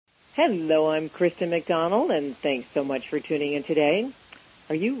Hello, I'm Kristen McDonald, and thanks so much for tuning in today.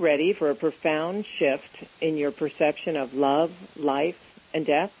 Are you ready for a profound shift in your perception of love, life, and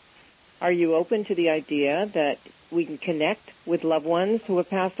death? Are you open to the idea that we can connect with loved ones who have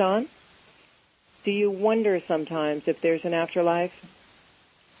passed on? Do you wonder sometimes if there's an afterlife?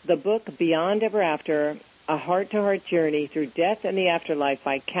 The book Beyond Ever After, A Heart-to-Heart Journey Through Death and the Afterlife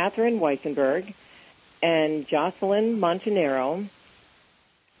by Catherine Weissenberg and Jocelyn Montanaro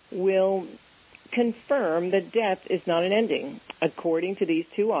will confirm that death is not an ending. According to these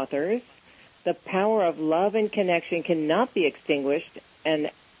two authors, the power of love and connection cannot be extinguished,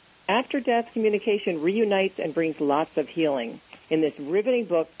 and after-death communication reunites and brings lots of healing. In this riveting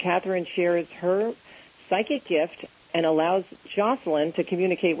book, Catherine shares her psychic gift and allows Jocelyn to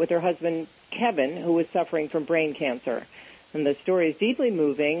communicate with her husband, Kevin, who is suffering from brain cancer. And the story is deeply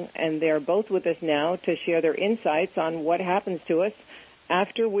moving, and they're both with us now to share their insights on what happens to us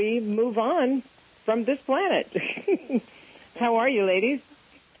after we move on from this planet. How are you, ladies?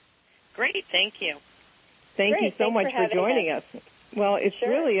 Great, thank you. Thank you so much for joining us. Well, it's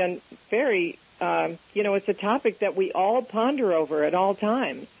really a very, it's a topic that we all ponder over at all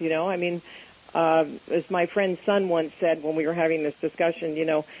times. As my friend's son once said when we were having this discussion,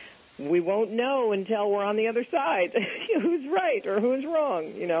 we won't know until we're on the other side who's right or who's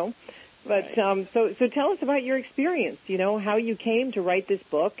wrong, But so tell us about your experience, how you came to write this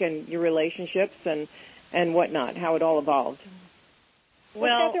book and your relationships and whatnot, how it all evolved.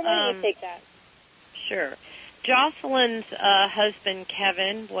 Well, Catherine, why don't you take that? Sure. Jocelyn's husband,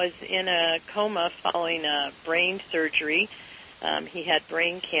 Kevin, was in a coma following a brain surgery. He had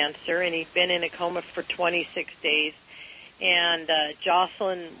brain cancer, and he'd been in a coma for 26 days. And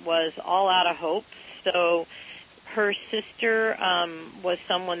Jocelyn was all out of hope, so her sister was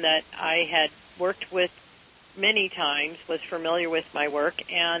someone that I had worked with many times, was familiar with my work,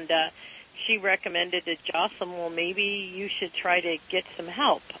 and she recommended to Jocelyn, well, maybe you should try to get some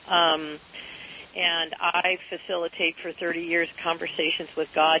help. And I facilitate for 30 years conversations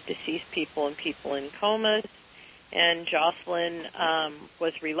with God, deceased people, and people in comas. And Jocelyn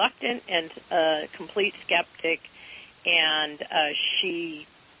was reluctant and a complete skeptic, and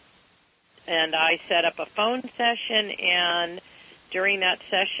I set up a phone session, and during that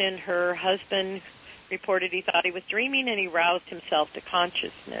session, her husband reported he thought he was dreaming, and he roused himself to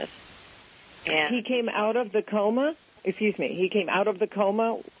consciousness. And he came out of the coma? Excuse me. He came out of the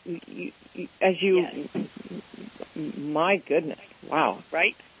coma Yes. My goodness. Wow.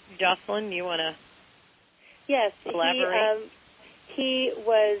 Right? Jocelyn, you want to elaborate? He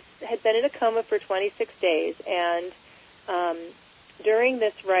had been in a coma for 26 days, and during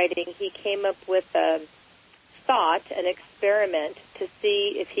this writing, he came up with an experiment to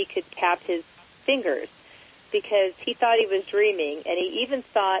see if he could tap his fingers, because he thought he was dreaming, and he even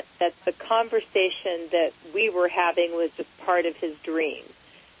thought that the conversation that we were having was just part of his dream.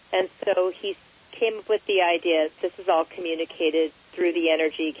 And so he came up with the idea, this is all communicated through the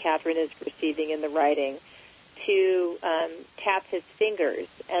energy Catherine is receiving in the writing, to tap his fingers.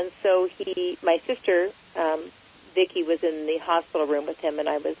 And so my sister, Vicki, was in the hospital room with him, and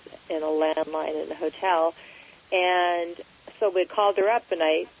I was in a landline in a hotel. And so we called her up, and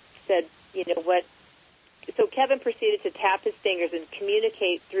I said, what? So Kevin proceeded to tap his fingers and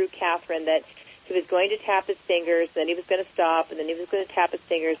communicate through Catherine that he was going to tap his fingers, then he was going to stop, and then he was going to tap his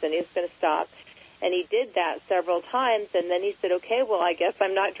fingers, then he was going to stop. And he did that several times, and then he said, okay, well, I guess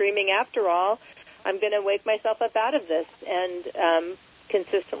I'm not dreaming after all. I'm going to wake myself up out of this. And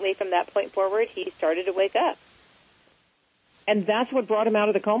consistently from that point forward, he started to wake up. And that's what brought him out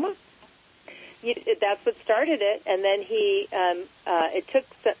of the coma? That's what started it, and then it took,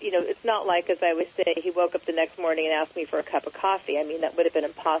 it's not like, as I always say, he woke up the next morning and asked me for a cup of coffee. I mean, that would have been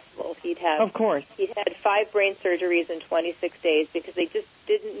impossible. Of course. He'd had 5 brain surgeries in 26 days because they just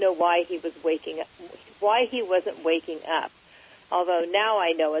didn't know why he wasn't waking up. Although now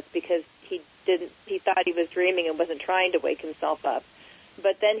I know it's because he thought he was dreaming and wasn't trying to wake himself up.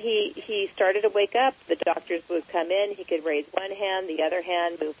 But then he started to wake up. The doctors would come in. He could raise one hand, the other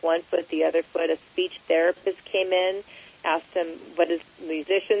hand, move one foot, the other foot. A speech therapist came in, asked him what his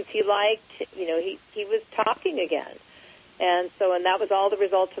musicians he liked. He was talking again. And that was all the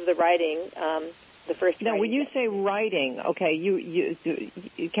results of the writing, the first Now, writing. when you say writing, okay,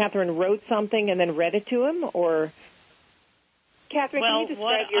 you Catherine wrote something and then read it to him, or? Catherine, can you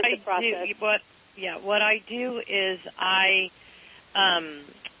describe the process? What I do is I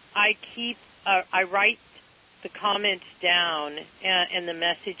write the comments down and the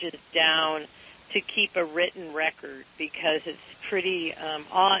messages down to keep a written record because it's pretty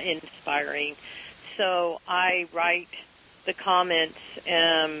awe-inspiring. So I write the comments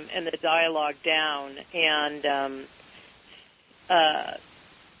and the dialogue down, and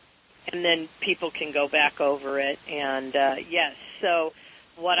then people can go back over it. And yes, so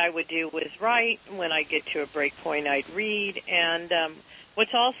what I would do was write. When I get to a break point, I'd read. And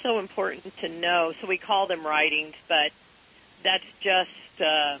what's also important to know, so we call them writings, but that's just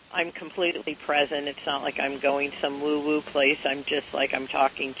I'm completely present. It's not like I'm going some woo-woo place. I'm just like I'm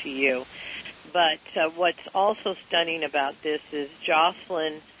talking to you. But what's also stunning about this is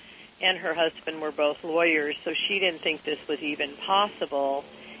Jocelyn and her husband were both lawyers, so she didn't think this was even possible.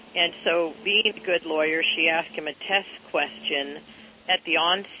 And so being a good lawyer, she asked him a test question at the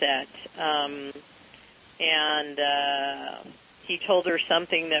onset, and he told her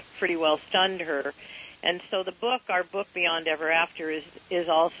something that pretty well stunned her. And so the book, our book Beyond Ever After, is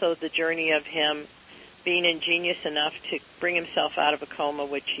also the journey of him being ingenious enough to bring himself out of a coma,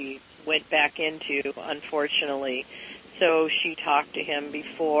 which he went back into, unfortunately. So she talked to him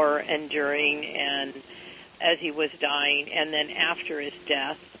before and during and as he was dying, and then after his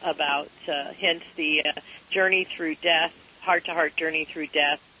death, about, hence the journey through death, heart-to-heart journey through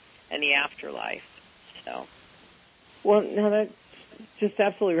death, and the afterlife. So, well, now that's just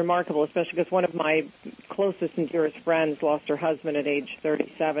absolutely remarkable, especially because one of my closest and dearest friends lost her husband at age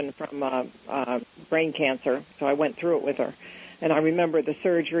 37 from brain cancer, so I went through it with her. And I remember the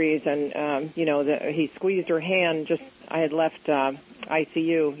surgeries, and he squeezed her hand. I had left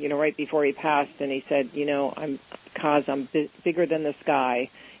ICU, right before he passed, and he said, I'm bigger than the sky.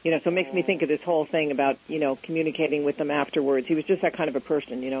 So it makes me think of this whole thing about, communicating with them afterwards. He was just that kind of a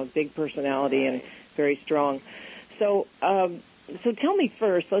person, big personality and very strong. So tell me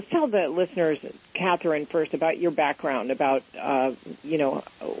first, let's tell the listeners, Catherine, first about your background, about,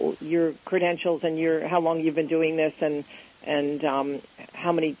 your credentials and how long you've been doing this, and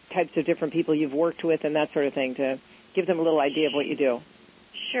how many types of different people you've worked with and that sort of thing, to give them a little idea of what you do.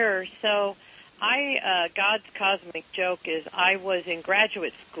 Sure. So God's cosmic joke is I was in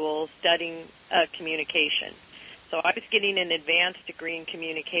graduate school studying communication. So I was getting an advanced degree in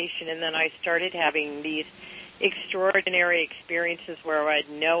communication, and then I started having these extraordinary experiences where I would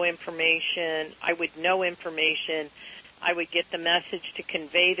know information. I would get the message to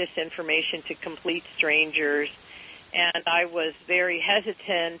convey this information to complete strangers. And I was very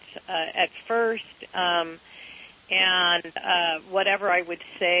hesitant at first, and whatever I would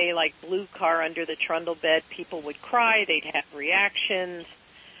say, like blue car under the trundle bed, people would cry, they'd have reactions.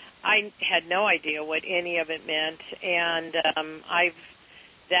 I had no idea what any of it meant, and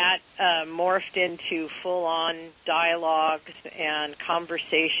that morphed into full-on dialogues and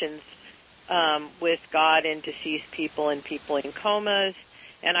conversations with God and deceased people and people in comas.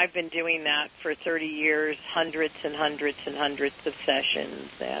 And I've been doing that for 30 years, hundreds and hundreds and hundreds of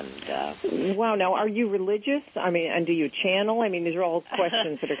sessions. And wow, now are you religious? And do you channel? These are all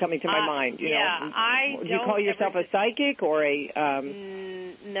questions that are coming to my mind. Do you call yourself a psychic or a?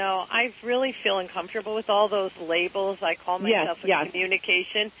 No, I really feel uncomfortable with all those labels. I call myself a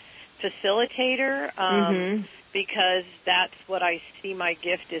communication facilitator because that's what I see my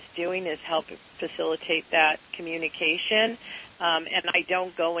gift is doing, is help facilitate that communication. And I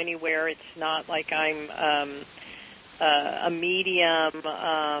don't go anywhere. It's not like I'm a medium.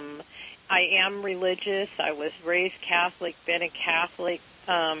 I am religious. I was raised Catholic, been a Catholic.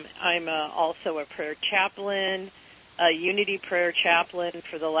 I'm also a prayer chaplain, a unity prayer chaplain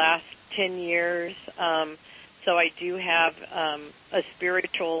for the last 10 years. So I do have a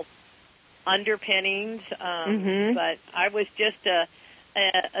spiritual underpinnings. But I was just a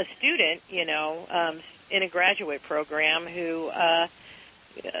student, in a graduate program who,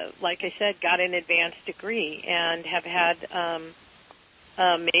 like I said, got an advanced degree and have had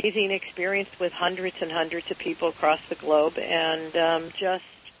amazing experience with hundreds and hundreds of people across the globe, and just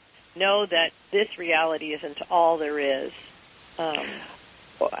know that this reality isn't all there is.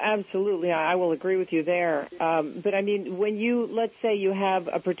 Well, absolutely, I will agree with you there. But when let's say you have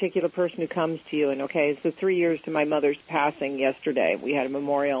a particular person who comes to you, and so 3 years to my mother's passing yesterday, we had a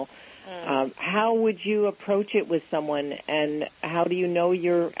memorial. How would you approach it with someone, and how do you know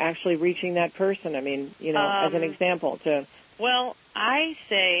you're actually reaching that person? As an example. Well, I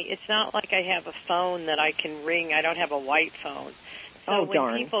say it's not like I have a phone that I can ring. I don't have a white phone. So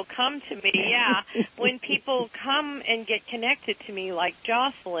when people come to me, when people come and get connected to me like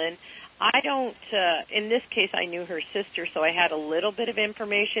Jocelyn, I don't, in this case I knew her sister, so I had a little bit of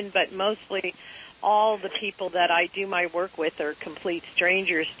information, but mostly all the people that I do my work with are complete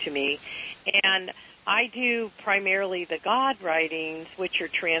strangers to me. And I do primarily the God writings, which are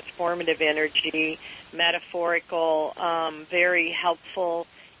transformative energy, metaphorical, very helpful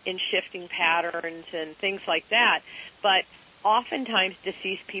in shifting patterns and things like that. but oftentimes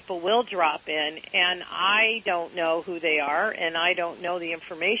deceased people will drop in, and I don't know who they are, and I don't know the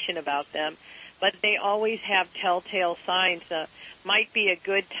information about them, but they always have telltale signs. Might be a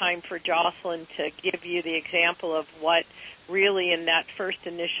good time for Jocelyn to give you the example of what really in that first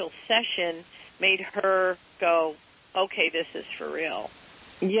initial session made her go, okay, this is for real.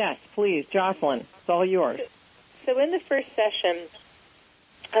 Yes, please, Jocelyn. It's all yours. So in the first session,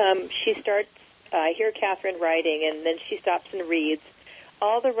 she starts, I hear Catherine writing, and then she stops and reads.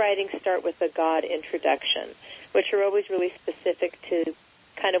 All the writings start with a God introduction, which are always really specific to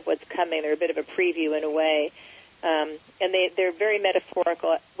kind of what's coming. They're a bit of a preview in a way. And they're very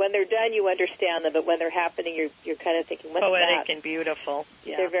metaphorical. When they're done, you understand them, but when they're happening, you're kind of thinking, what's poetic that? And beautiful.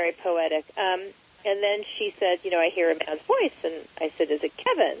 Yeah. They're very poetic. And then she said, I hear a man's voice, and I said, is it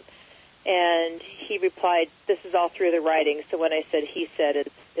Kevin? And he replied, this is all through the writing. So when I said he said,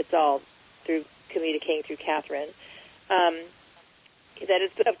 it's all through communicating through Catherine. That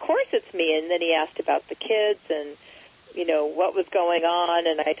is, of course it's me. And then he asked about the kids and, what was going on.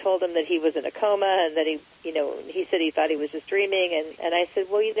 And I told him that he was in a coma and that he said he thought he was just dreaming. And I said,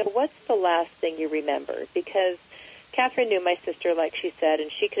 well, what's the last thing you remember? Because Catherine knew my sister, like she said,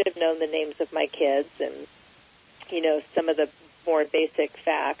 and she could have known the names of my kids and, some of the more basic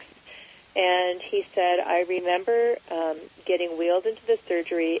facts. And he said, I remember getting wheeled into the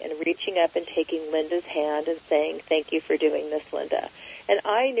surgery and reaching up and taking Linda's hand and saying, thank you for doing this, Linda. And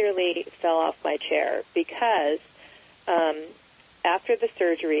I nearly fell off my chair because after the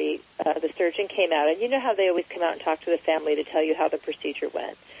surgery, the surgeon came out, and you know how they always come out and talk to the family to tell you how the procedure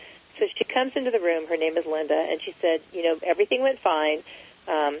went. So she comes into the room, her name is Linda, and she said, everything went fine,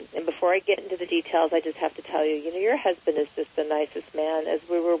 and before I get into the details, I just have to tell you, your husband is just the nicest man. As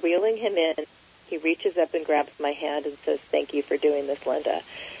we were wheeling him in, he reaches up and grabs my hand and says, thank you for doing this, Linda.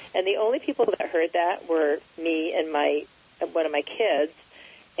 And the only people that heard that were me and one of my kids,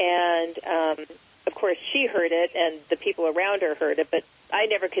 and of course she heard it, and the people around her heard it, but I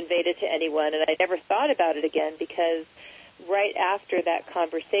never conveyed it to anyone, and I never thought about it again because right after that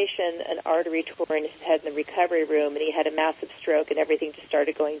conversation, an artery tore in his head in the recovery room, and he had a massive stroke, and everything just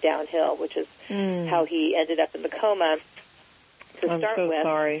started going downhill, which is how he ended up in the coma to start with. I'm so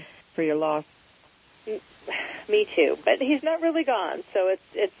sorry for your loss. Me too, but he's not really gone, so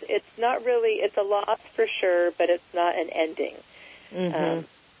it's not really, it's a loss for sure, but it's not an ending. Mm-hmm.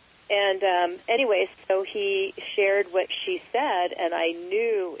 Anyway, so he shared what she said, and I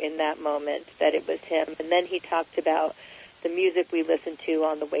knew in that moment that it was him. And then he talked about the music we listened to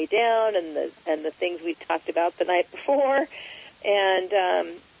on the way down, and the things we talked about the night before, and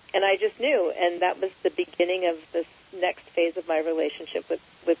I just knew, and that was the beginning of this next phase of my relationship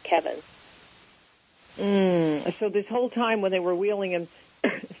with Kevin. So this whole time when they were wheeling him,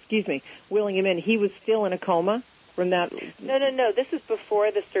 wheeling him in, he was still in a coma from that? No. This is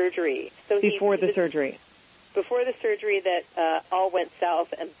before the surgery. So before the surgery. Before the surgery that all went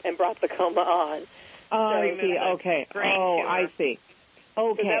south and brought the coma on. Oh, I see. Okay. Oh, I see.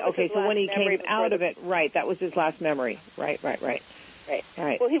 Okay. So when he came out of it, right, that was his last memory. Right.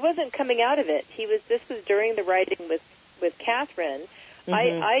 Well, he wasn't coming out of it. This was during the writing with Catherine.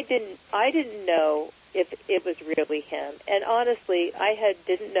 Mm-hmm. I didn't know if it was really him. And honestly,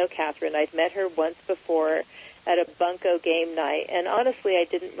 didn't know Catherine. I'd met her once before at a bunco game night, and honestly, I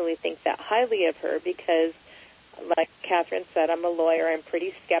didn't really think that highly of her because, like Catherine said, I'm a lawyer. I'm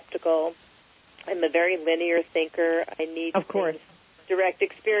pretty skeptical. I'm a very linear thinker. I need direct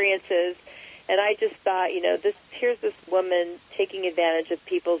experiences. And I just thought, here's this woman taking advantage of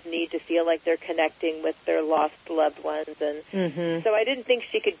people's need to feel like they're connecting with their lost loved ones. And so I didn't think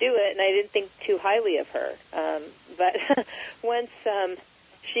she could do it, and I didn't think too highly of her. But once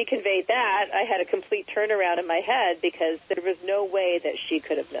she conveyed that, I had a complete turnaround in my head because there was no way that she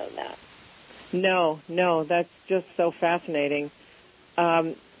could have known that. No, that's just so fascinating.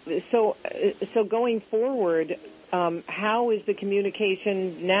 So going forward, how is the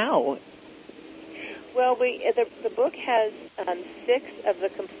communication now? Well, the book has 6 of the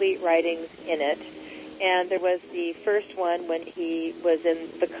complete writings in it, and there was the first one when he was in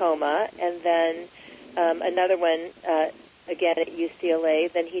the coma, and then another one again at UCLA.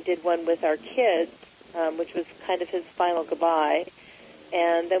 Then he did one with our kids, which was kind of his final goodbye,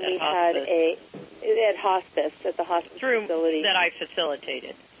 and then we had at hospice at the hospice facility that I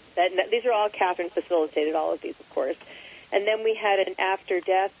facilitated. These are all Catherine facilitated, all of these, of course, and then we had an after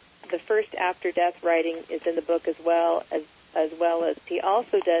death. The first after-death writing is in the book as well as he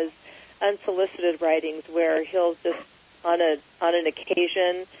also does unsolicited writings where he'll just on an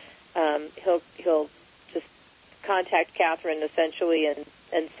occasion he'll just contact Catherine essentially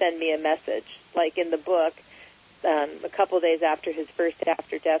and send me a message. Like in the book, a couple of days after his first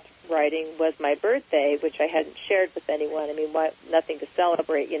after-death writing was my birthday, which I hadn't shared with anyone. I mean, nothing to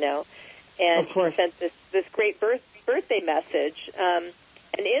celebrate, you know. And he sent this great birthday message.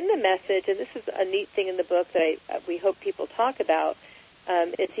 And in the message, and this is a neat thing in the book that we hope people talk about,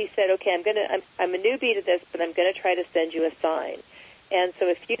 is he said, okay, I'm a newbie to this, but I'm going to try to send you a sign. And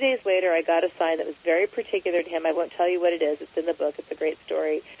so a few days later, I got a sign that was very particular to him. I won't tell you what it is. It's in the book. It's a great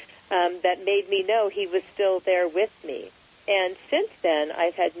story. That made me know he was still there with me. And since then,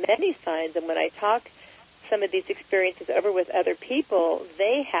 I've had many signs, and when I talk some of these experiences over with other people,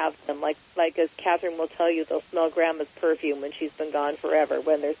 they have them. Like as Catherine will tell you, they'll smell Grandma's perfume when she's been gone forever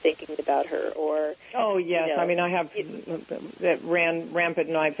when they're thinking about her. Or oh yes, you know, I mean I have that ran rampant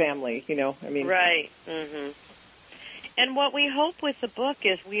in my family. You know, I mean right. Mm-hmm. And what we hope with the book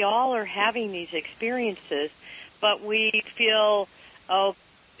is we all are having these experiences, but we feel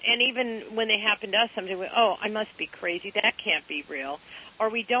and even when they happen to us, sometimes we, I must be crazy. That can't be real. Or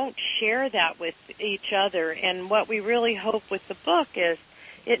we don't share that with each other. And what we really hope with the book is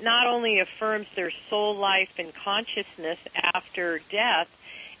it not only affirms their soul life and consciousness after death,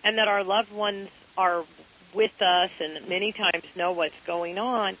 and that our loved ones are with us and many times know what's going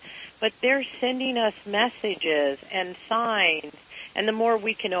on, but they're sending us messages and signs. And the more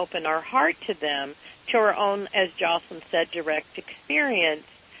we can open our heart to them, to our own, as Jocelyn said, direct experience,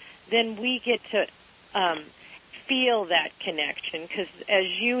 then we get to feel that connection. Because,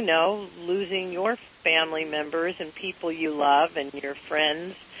 as you know, losing your family members and people you love and your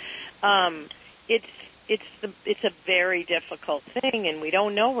friends, it's a very difficult thing, and we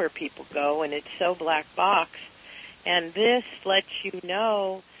don't know where people go, and it's so black box. And this lets you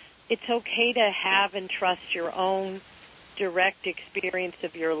know it's okay to have and trust your own direct experience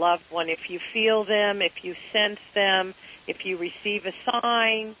of your loved one. If you feel them, if you sense them, if you receive a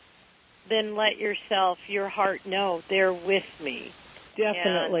sign, then let your heart know they're with me.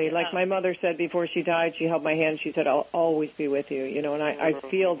 Definitely. And, like my mother said before she died, she held my hand, she said, I'll always be with you, you know, and I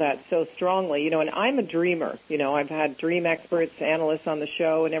feel that so strongly, you know, and I'm a dreamer, you know, I've had dream experts, analysts on the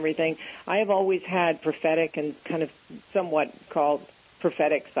show and everything. I have always had prophetic and kind of somewhat called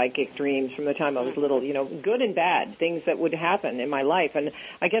prophetic psychic dreams from the time I was little, you know, good and bad, things that would happen in my life. And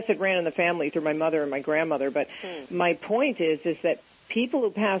I guess it ran in the family through my mother and my grandmother. But my point is that people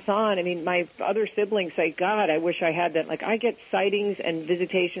who pass on, I mean, my other siblings say, God, I wish I had that. Like, I get sightings and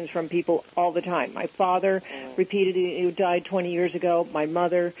visitations from people all the time. My father repeatedly, who died 20 years ago, my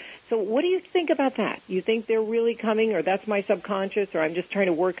mother. So what do you think about that? You think they're really coming, or that's my subconscious, or I'm just trying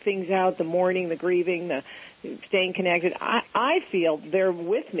to work things out, the mourning, the grieving, the staying connected? I feel they're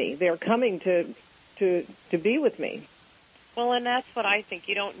with me. They're coming to be with me. Well, and that's what I think.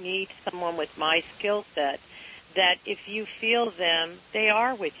 You don't need someone with my skill set. That if you feel them, they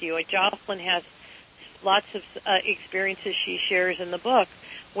are with you. Jocelyn has lots of experiences she shares in the book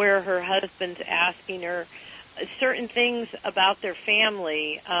where her husband's asking her certain things about their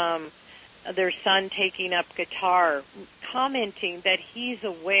family, their son taking up guitar, commenting that he's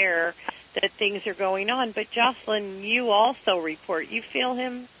aware that things are going on. But Jocelyn, you also report you feel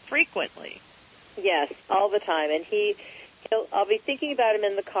him frequently. Yes, all the time. And I'll be thinking about him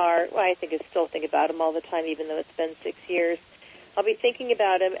in the car. Well, I still think about him all the time, even though it's been 6 years. I'll be thinking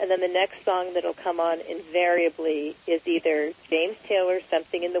about him, and then the next song that'll come on invariably is either James Taylor's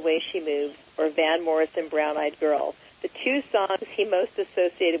Something in the Way She Moves or Van Morrison, Brown Eyed Girl. The two songs he most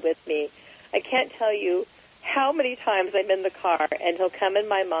associated with me. I can't tell you how many times I'm in the car, and he'll come in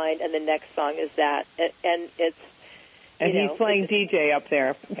my mind, and the next song is that. And it's... And he's playing DJ up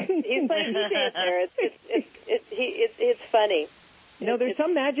there. He's playing DJ up there. It's funny. No, there's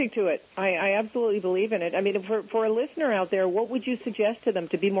some magic to it. I absolutely believe in it. I mean, for a listener out there, what would you suggest to them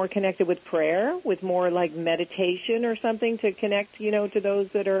to be more connected with prayer, with more like meditation or something to connect, you know, to those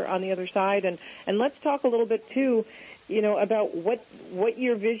that are on the other side? And let's talk a little bit too, you know, about what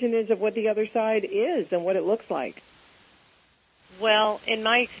your vision is of what the other side is and what it looks like. Well, in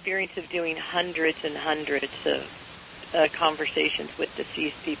my experience of doing hundreds and hundreds of conversations with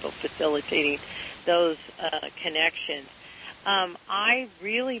deceased people, facilitating those connections, I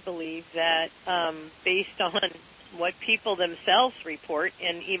really believe that based on what people themselves report,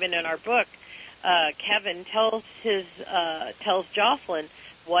 and even in our book, Kevin tells Jocelyn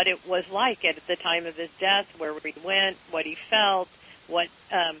what it was like at the time of his death, where he went, what he felt, what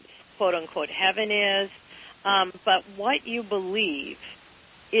quote-unquote heaven is. But what you believe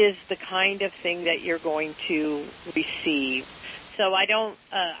is the kind of thing that you're going to receive. So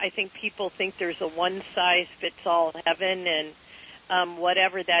I think people think there's a one-size-fits-all heaven, and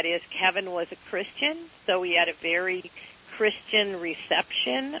whatever that is. Kevin was a Christian, so he had a very Christian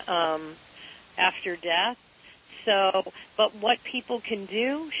reception after death. So, but what people can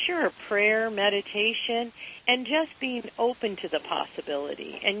do, sure, prayer, meditation, and just being open to the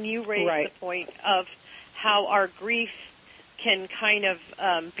possibility. And you raised the point of how our grief can kind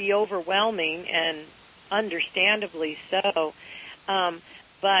of be overwhelming, and understandably so.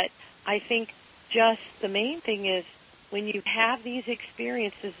 But I think just the main thing is when you have these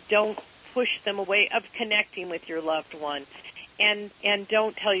experiences, don't push them away of connecting with your loved one. And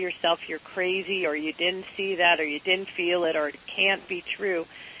don't tell yourself you're crazy or you didn't see that or you didn't feel it or it can't be true.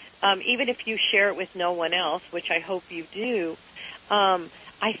 Even if you share it with no one else, which I hope you do,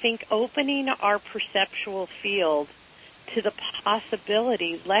 I think opening our perceptual field to the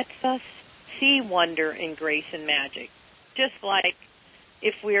possibility lets us see wonder and grace and magic. Just like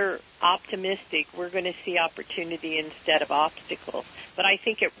if we're optimistic, we're going to see opportunity instead of obstacles. But I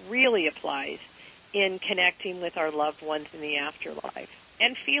think it really applies in connecting with our loved ones in the afterlife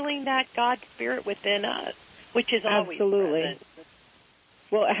and feeling that God Spirit within us, which is always present.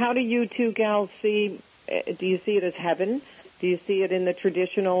 Well, how do you two gals see, do you see it as heaven? Do you see it in the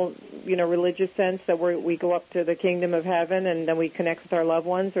traditional, religious sense that we go up to the kingdom of heaven and then we connect with our loved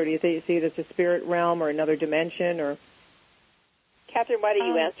ones? Or do you see it as a spirit realm or another dimension? Or Catherine, why do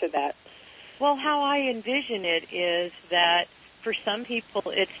you answer that? Well, how I envision it is that for some people,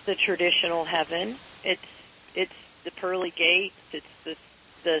 it's the traditional heaven. It's the pearly gates. It's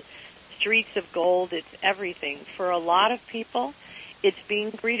the streets of gold. It's everything. For a lot of people, it's being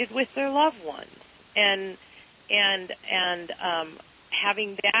greeted with their loved ones and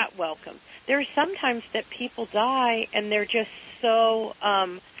having that welcome. There's sometimes that people die and they're just so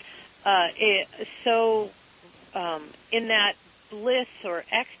in that bliss or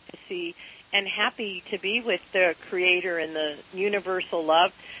ecstasy and happy to be with the Creator and the universal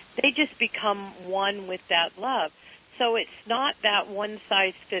love, they just become one with that love. So it's not that one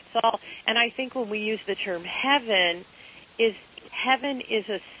size fits all. And I think when we use the term heaven is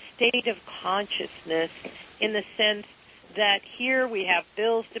a state of consciousness in the sense that here we have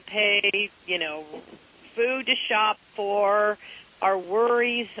bills to pay, food to shop for, our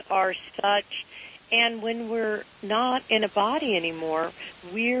worries are such. And when we're not in a body anymore,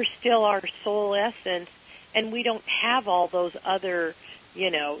 we're still our soul essence, and we don't have all those other,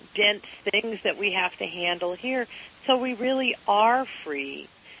 dense things that we have to handle here. So we really are free.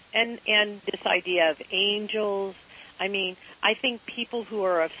 And this idea of angels, I think people who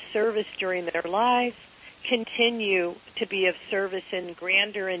are of service during their lives continue to be of service in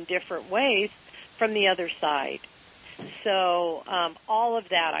grander and different ways from the other side. So all of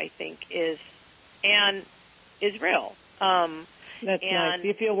that, I think, is real. That's nice. Do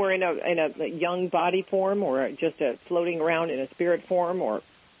you feel we're in a young body form, or just floating around in a spirit form,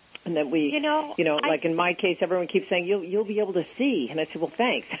 and that we, like in my case, everyone keeps saying you'll be able to see, and I said, well,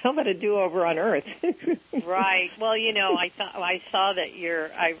 thanks. How about a do-over on Earth? Right. Well, I saw that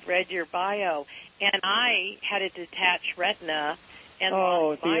I read your bio, and I had a detached retina and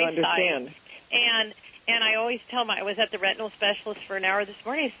lost my understand? Sight. And I always I was at the retinal specialist for an hour this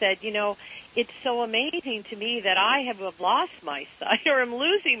morning. I said, it's so amazing to me that I have lost my sight or am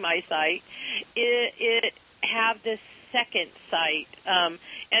losing my sight. It have this second sight. And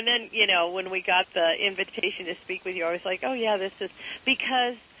then, when we got the invitation to speak with you, I was like, oh yeah, this is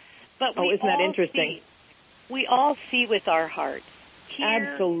isn't that interesting? We all see with our hearts. Here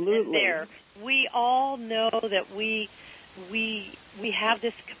Absolutely. And there. We all know that we have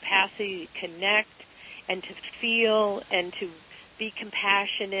this capacity to connect and to feel and to be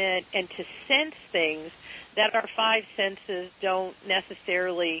compassionate and to sense things that our five senses don't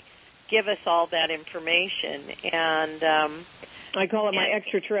necessarily give us all that information. And I call it my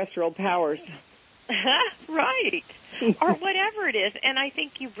extraterrestrial powers. Right. Or whatever it is. And I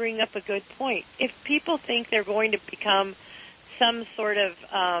think you bring up a good point. If people think they're going to become some sort of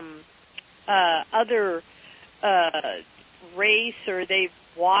other race, or they've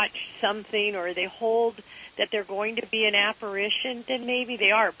watched something, or they hold that they're going to be an apparition, then maybe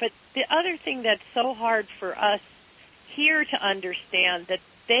they are. But the other thing that's so hard for us here to understand that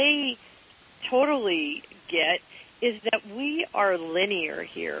they totally get is that we are linear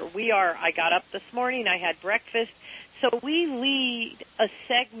here. I got up this morning, I had breakfast, so we lead a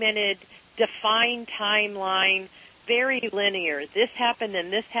segmented, defined timeline, very linear. This happened,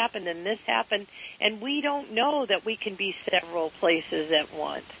 and this happened, and this happened, and we don't know that we can be several places at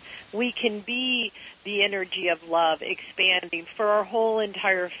once. We can be the energy of love expanding for our whole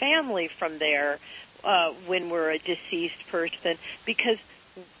entire family from there when we're a deceased person, because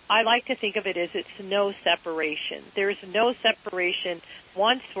I like to think of it as it's no separation. There's no separation.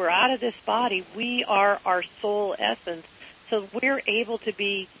 Once we're out of this body, we are our soul essence, so we're able to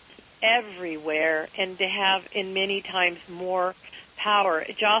be everywhere and to have in many times more power.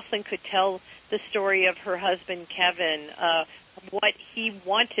 Jocelyn could tell the story of her husband, Kevin, what he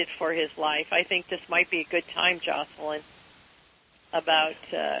wanted for his life. I think this might be a good time, Jocelyn, about...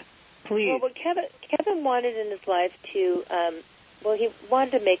 Please. Well, what Kevin wanted in his life to, he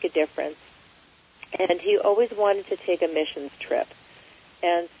wanted to make a difference. And he always wanted to take a missions trip.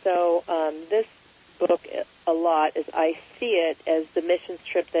 And so this book, a lot, as I see it, as the missions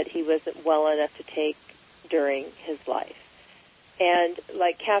trip that he wasn't well enough to take during his life. And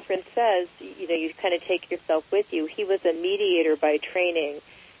like Catherine says, you kind of take yourself with you. He was a mediator by training,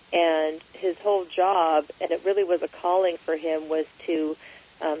 and his whole job, and it really was a calling for him, was to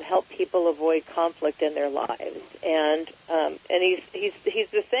help people avoid conflict in their lives. And he's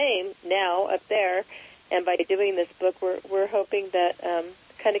the same now up there. And by doing this book, we're hoping that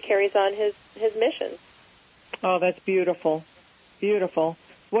kind of carries on his mission. Oh, that's beautiful, beautiful.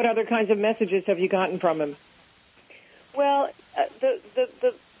 What other kinds of messages have you gotten from him? Well,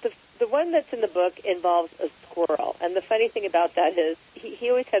 the one that's in the book involves a squirrel, and the funny thing about that is he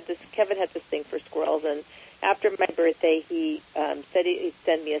always had this. Kevin had this thing for squirrels, and after my birthday, he said he'd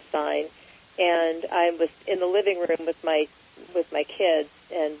send me a sign, and I was in the living room with my kids,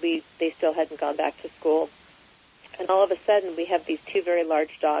 and they still hadn't gone back to school, and all of a sudden we have these two very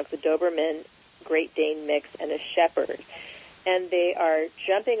large dogs, a Doberman Great Dane mix and a Shepherd. And they are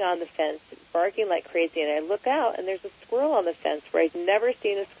jumping on the fence, barking like crazy, and I look out, and there's a squirrel on the fence where I'd never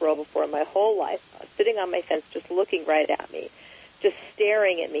seen a squirrel before in my whole life, sitting on my fence just looking right at me, just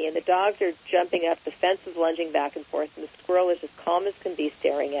staring at me, and the dogs are jumping up, the fence is lunging back and forth, and the squirrel is just calm as can be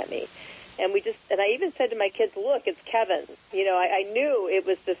staring at me. And I even said to my kids, look, it's Kevin. I knew it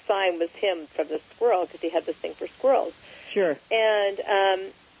was the sign was him from the squirrel because he had this thing for squirrels. Sure. And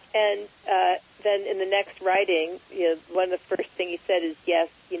then in the next writing, one of the first things he said is, yes,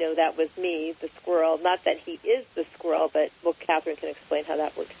 that was me, the squirrel. Not that he is the squirrel, but, Catherine can explain how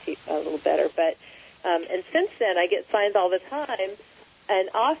that works a little better. But, and since then, I get signs all the time, and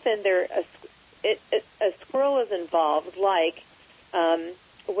often a squirrel is involved, like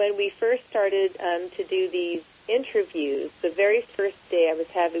when we first started to do these interviews, the very first day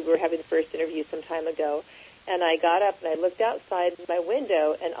we were having the first interview some time ago, and I got up and I looked outside my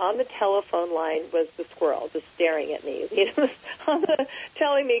window, and on the telephone line was the squirrel just staring at me,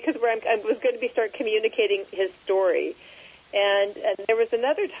 telling me, because I was going to start communicating his story. And there was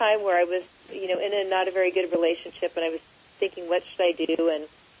another time where I was, in a not a very good relationship, and I was thinking, what should I do? And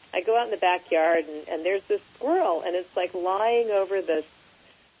I go out in the backyard, and there's this squirrel, and it's like lying over the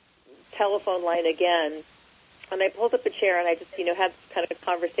telephone line again. And I pulled up a chair, and I just, had this kind of a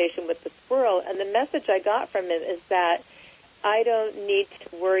conversation with the squirrel. And the message I got from him is that I don't need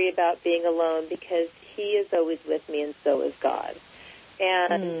to worry about being alone because he is always with me, and so is God.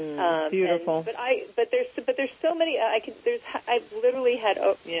 And beautiful. But there's so many. I've literally had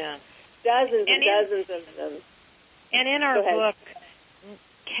dozens and dozens of them. And in our book,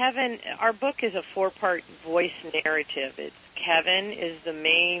 Kevin, our book is a 4-part voice narrative. Kevin is the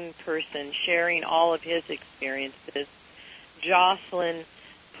main person sharing all of his experiences. Jocelyn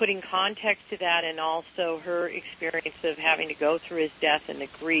putting context to that, and also her experience of having to go through his death and the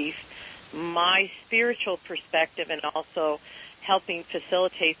grief. My spiritual perspective, and also helping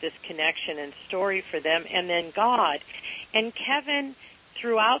facilitate this connection and story for them, and then God. And Kevin,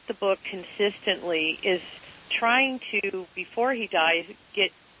 throughout the book consistently, is trying to, before he dies,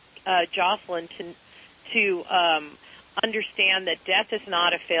 get Jocelyn to understand that death is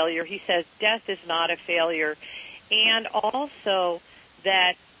not a failure. He says death is not a failure. And also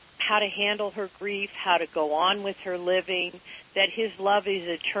that how to handle her grief, how to go on with her living, that his love is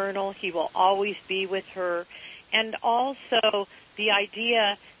eternal. He will always be with her. And also the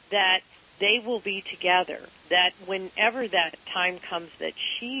idea that they will be together, that whenever that time comes that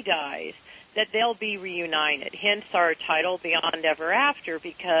she dies, that they'll be reunited. Hence our title, Beyond Ever After,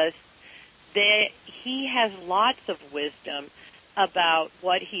 because he has lots of wisdom about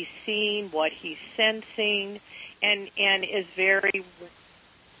what he's seeing, what he's sensing, and is very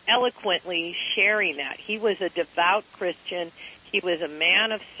eloquently sharing that. He was a devout Christian. He was a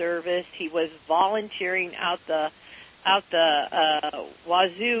man of service. He was volunteering out the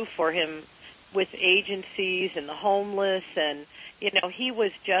wazoo for him with agencies and the homeless, and he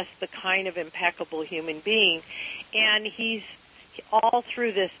was just the kind of impeccable human being. And he's all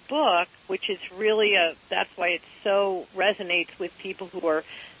through this book, which is really that's why it so resonates with people who are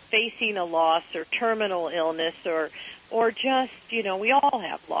facing a loss or terminal illness or just, we all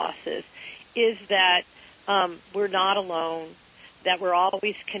have losses, is that we're not alone, that we're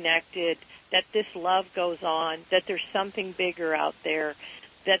always connected, that this love goes on, that there's something bigger out there,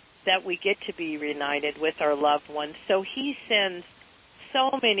 that that we get to be reunited with our loved ones. So he sends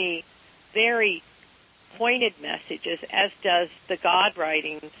so many very pointed messages, as does the God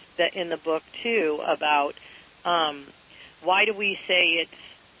writings that in the book too, about why do we say it's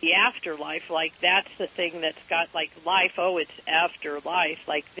the afterlife? Like that's the thing that's got like life. Oh, it's afterlife.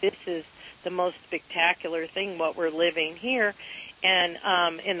 Like this is the most spectacular thing, what we're living here. And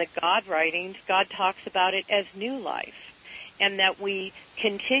in the God writings, God talks about it as new life, and that we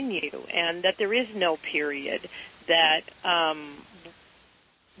continue, and that there is no period, that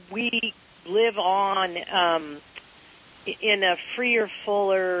we live on in a freer,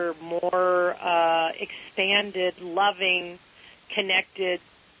 fuller, more expanded, loving, connected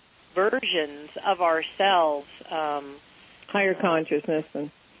versions of ourselves. Higher consciousness.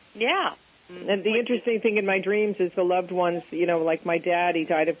 Yeah. And the interesting thing in my dreams is the loved ones, like my dad, he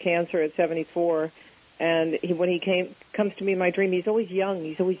died of cancer at 74. And when he comes to me in my dream, he's always young,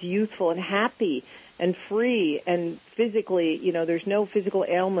 he's always youthful and happy and free and physically, there's no physical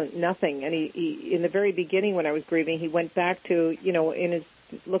ailment, nothing. And he in the very beginning when I was grieving, he went back to,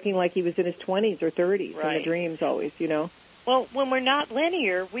 looking like he was in his 20s or 30s in the dreams always, Well, when we're not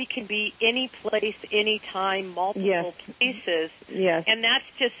linear, we can be any place, any time, multiple places. Yes. And that's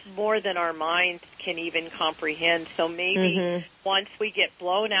just more than our minds can even comprehend. So maybe once we get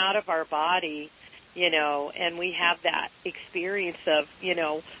blown out of our body, and we have that experience of,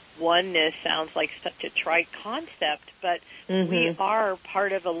 oneness, sounds like such a trite concept, but we are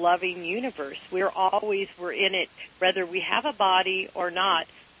part of a loving universe. We're in it, whether we have a body or not,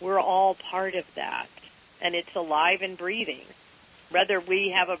 we're all part of that. And it's alive and breathing, whether we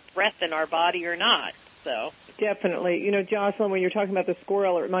have a breath in our body or not. So definitely. Jocelyn, when you're talking about the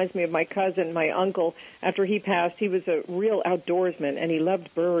squirrel, it reminds me of my cousin, my uncle. After he passed, he was a real outdoorsman, and he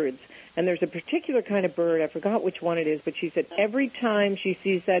loved birds. And there's a particular kind of bird, I forgot which one it is, but she said every time she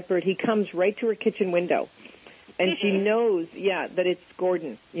sees that bird, he comes right to her kitchen window. And she knows, that it's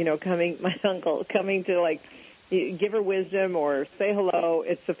Gordon, my uncle, coming to, give her wisdom or say hello.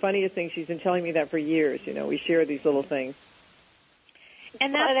 It's the funniest thing. She's been telling me that for years. We share these little things.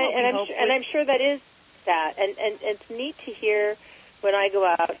 And I'm sure that is that. And it's neat to hear when I go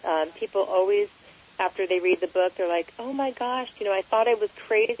out. People always, after they read the book, they're like, "Oh my gosh, I thought I was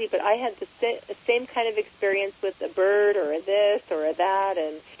crazy, but I had the same kind of experience with a bird or a this or a that,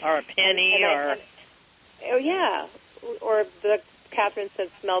 or a penny, oh yeah, or the Catherine said,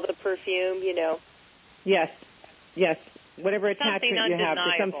 smell the perfume, Yes, whatever attachment you have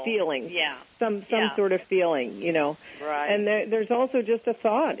to some feeling, some sort of feeling, Right. And there's also just a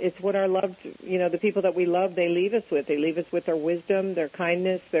thought. It's what our loved, the people that we love, they leave us with. They leave us with their wisdom, their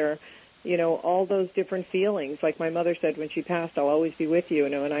kindness, their, all those different feelings. Like my mother said when she passed, I'll always be with you,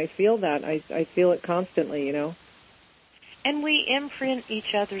 and I feel that. I feel it constantly, And we imprint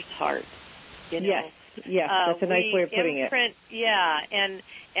each other's hearts, Yes, that's a nice way of putting it. Yeah, and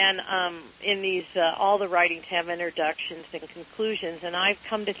in these, all the writings have introductions and conclusions, and I've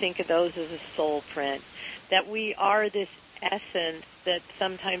come to think of those as a soul print, that we are this essence that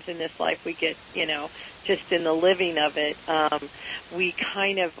sometimes in this life we get, just in the living of it, we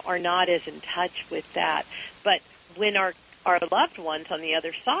kind of are not as in touch with that. But when our loved ones on the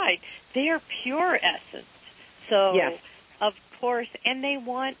other side, they are pure essence. So, of course, and they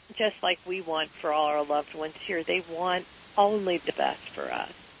want, just like we want for all our loved ones here, they want only the best for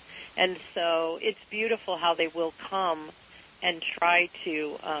us. And so it's beautiful how they will come and try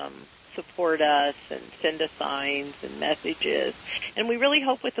to support us and send us signs and messages. And we really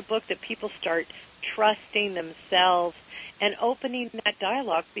hope with the book that people start trusting themselves and opening that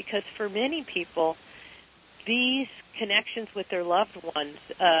dialogue, because for many people, these connections with their loved ones,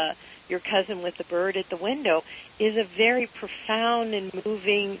 your cousin with the bird at the window, is a very profound and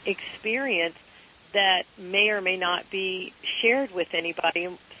moving experience that may or may not be shared with anybody.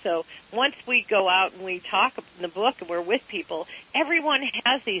 So once we go out and we talk in the book and we're with people, everyone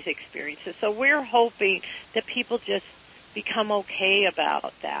has these experiences. So we're hoping that people just become okay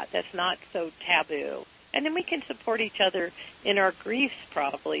about that. That's not so taboo. And then we can support each other in our griefs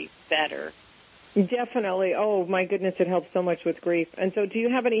probably better. Definitely. Oh, my goodness, it helps so much with grief. And so do you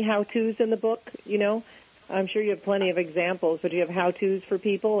have any how-tos in the book, I'm sure you have plenty of examples, but do you have how-tos for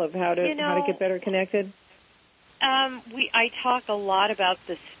people of how to get better connected? I talk a lot about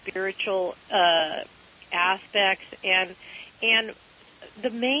the spiritual aspects, and the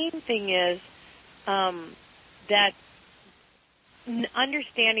main thing is that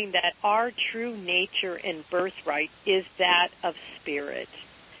understanding that our true nature and birthright is that of spirit.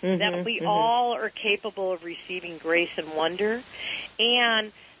 That we all are capable of receiving grace and wonder,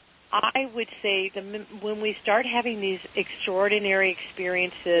 and I would say when we start having these extraordinary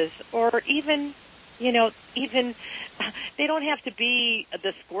experiences, or even they don't have to be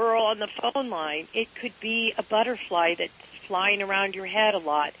the squirrel on the phone line. It could be a butterfly that's flying around your head a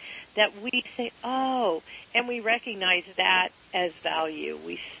lot, that we say, oh, and we recognize that as value.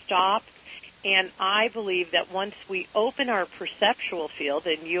 We stop, and I believe that once we open our perceptual field,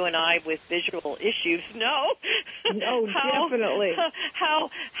 and you and I with visual issues know, no, definitely,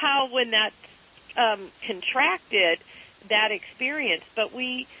 how when that's contracted, that experience, but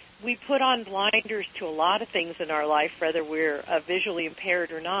we put on blinders to a lot of things in our life, whether we're visually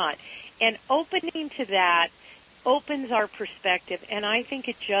impaired or not. And opening to that opens our perspective, and I think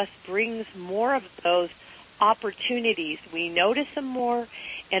it just brings more of those opportunities. We notice them more,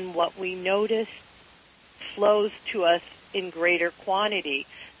 and what we notice flows to us in greater quantity.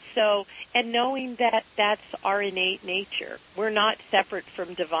 So, and knowing that that's our innate nature. We're not separate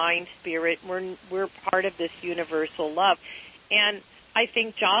from divine spirit. We're part of this universal love. And I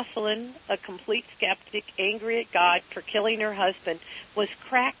think Jocelyn, a complete skeptic, angry at God for killing her husband, was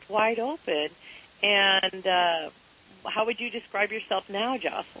cracked wide open. And how would you describe yourself now,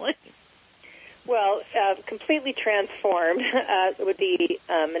 Jocelyn? Well, completely transformed would be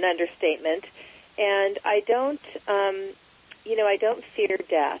an understatement. And I don't fear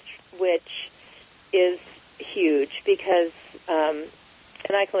death, which is huge because, and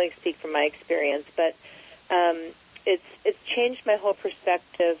I can only speak from my experience, but it's changed my whole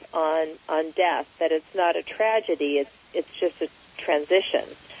perspective on death. That it's not a tragedy; it's just a transition.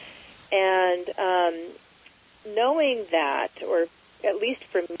 And knowing that, or at least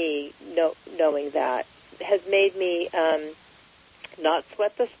for me, knowing that, has made me not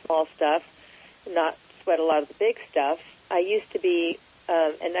sweat the small stuff, not sweat a lot of the big stuff. I used to be,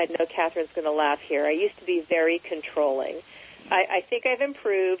 and I know Catherine's going to laugh here, I used to be very controlling. I think I've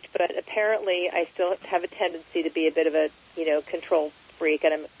improved, but apparently I still have a tendency to be a bit of a, control freak,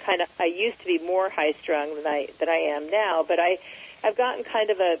 and I used to be more high-strung than I am now, but I've gotten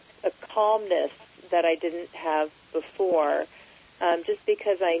kind of a calmness that I didn't have before, just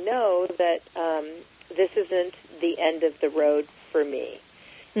because I know that this isn't the end of the road for me.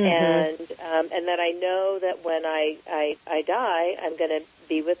 Mm-hmm. And that I know that when I die, I'm going to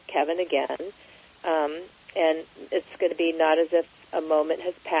be with Kevin again, and it's going to be not as if a moment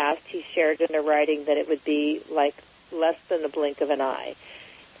has passed. He shared in a writing that it would be like less than the blink of an eye,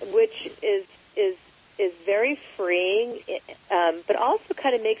 which is very freeing, but also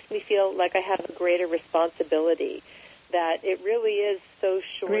kind of makes me feel like I have a greater responsibility, that it really is so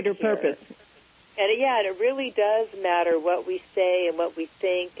short. Greater here. Purpose. And it really does matter what we say and what we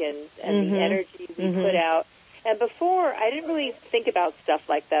think and mm-hmm. the energy we mm-hmm. put out. And before, I didn't really think about stuff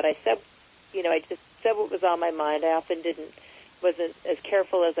like that. I said, I just said what was on my mind. I often wasn't as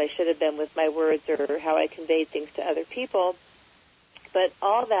careful as I should have been with my words or how I conveyed things to other people. But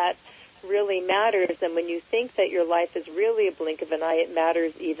all that really matters. And when you think that your life is really a blink of an eye, it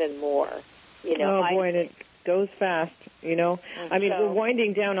matters even more. Oh, boy, and it goes fast, I mean, we're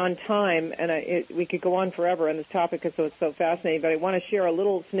winding down on time, and we could go on forever on this topic because it's so fascinating, but I want to share a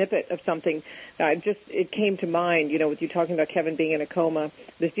little snippet of something. It came to mind, with you talking about Kevin being in a coma.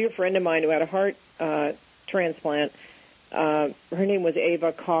 This dear friend of mine who had a heart transplant, her name was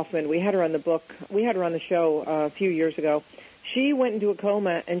Ava Kaufman. We had her on the show a few years ago. She went into a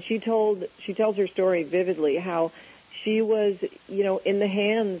coma, and she tells her story vividly, how she was, in the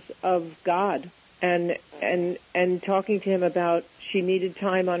hands of God. And talking to him about she needed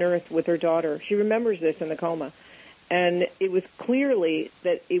time on earth with her daughter. She remembers this in the coma. And it was clearly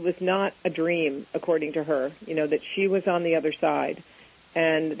that it was not a dream, according to her, that she was on the other side.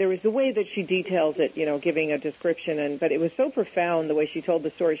 And there was the way that she details it, giving a description, but it was so profound the way she told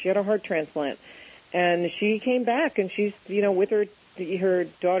the story. She had a heart transplant. And she came back, and she's, with her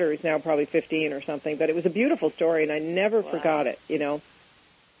daughter is now probably 15 or something. But it was a beautiful story, and I never forgot it,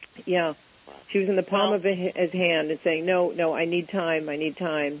 Yeah. She was in the palm of his hand and saying, no, I need time,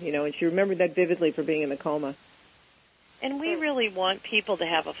 and she remembered that vividly for being in the coma. And we really want people to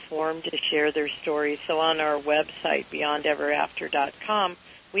have a forum to share their stories. So on our website, beyondeverafter.com,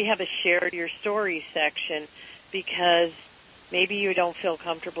 we have a Share Your Story section, because maybe you don't feel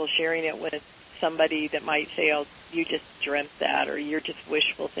comfortable sharing it with somebody that might say, oh, you just dreamt that, or you're just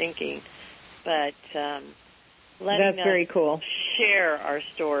wishful thinking. But letting us very cool. Share our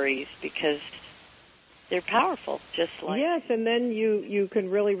stories, because they're powerful, just like... Yes, and then you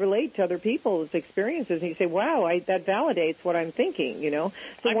can really relate to other people's experiences, and you say, wow, that validates what I'm thinking, So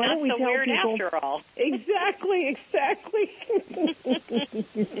I'm why not don't we so tell weird people... after all. Exactly.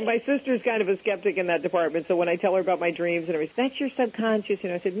 My sister's kind of a skeptic in that department, so when I tell her about my dreams and everything, that's your subconscious.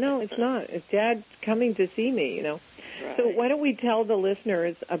 I said, no, it's not. It's Dad coming to see me, Right. So why don't we tell the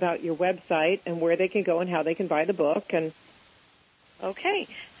listeners about your website and where they can go and how they can buy the book? Okay.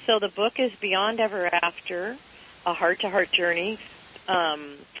 So the book is Beyond Ever After, A Heart-to-Heart Journey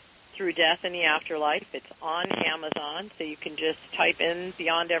Through Death and the Afterlife. It's on Amazon, so you can just type in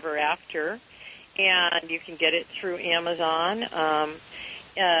Beyond Ever After, and you can get it through Amazon.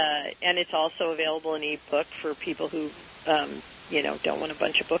 And it's also available in ebook for people who, don't want a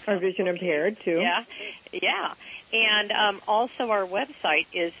bunch of books. Are vision impaired, too. Yeah. And also our website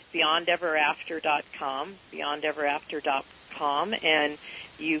is beyondeverafter.com, beyondeverafter.com, and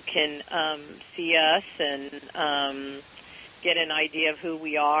you can see us and get an idea of who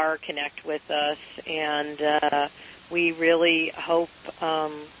we are, connect with us, and we really hope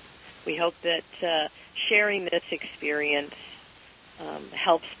that sharing this experience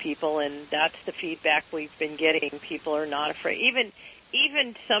helps people, and that's the feedback we've been getting. People are not afraid.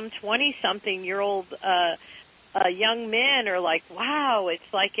 Even some 20-something-year-old young men are like, wow,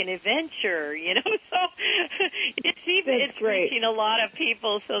 it's like an adventure, So it's reaching a lot of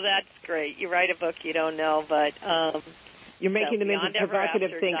people, so that's great. You write a book you don't know, but you're making them into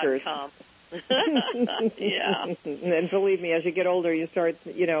provocative thinkers. Yeah. And believe me, as you get older, you start,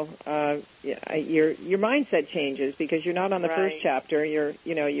 your mindset changes because you're not on the first chapter. You're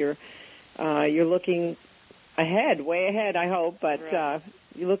looking ahead, way ahead, I hope, but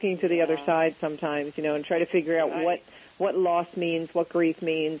you're looking to the other side sometimes, and try to figure out what loss means, what grief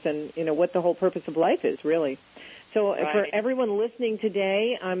means, and, what the whole purpose of life is, really. So for everyone listening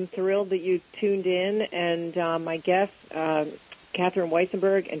today, I'm thrilled that you tuned in, and my guests, Catherine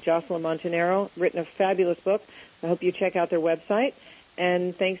Weissenberg and Jocelyn Montanaro, written a fabulous book. I hope you check out their website.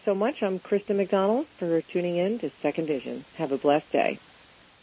 And thanks so much. I'm Krista McDonald for tuning in to Second Vision. Have a blessed day.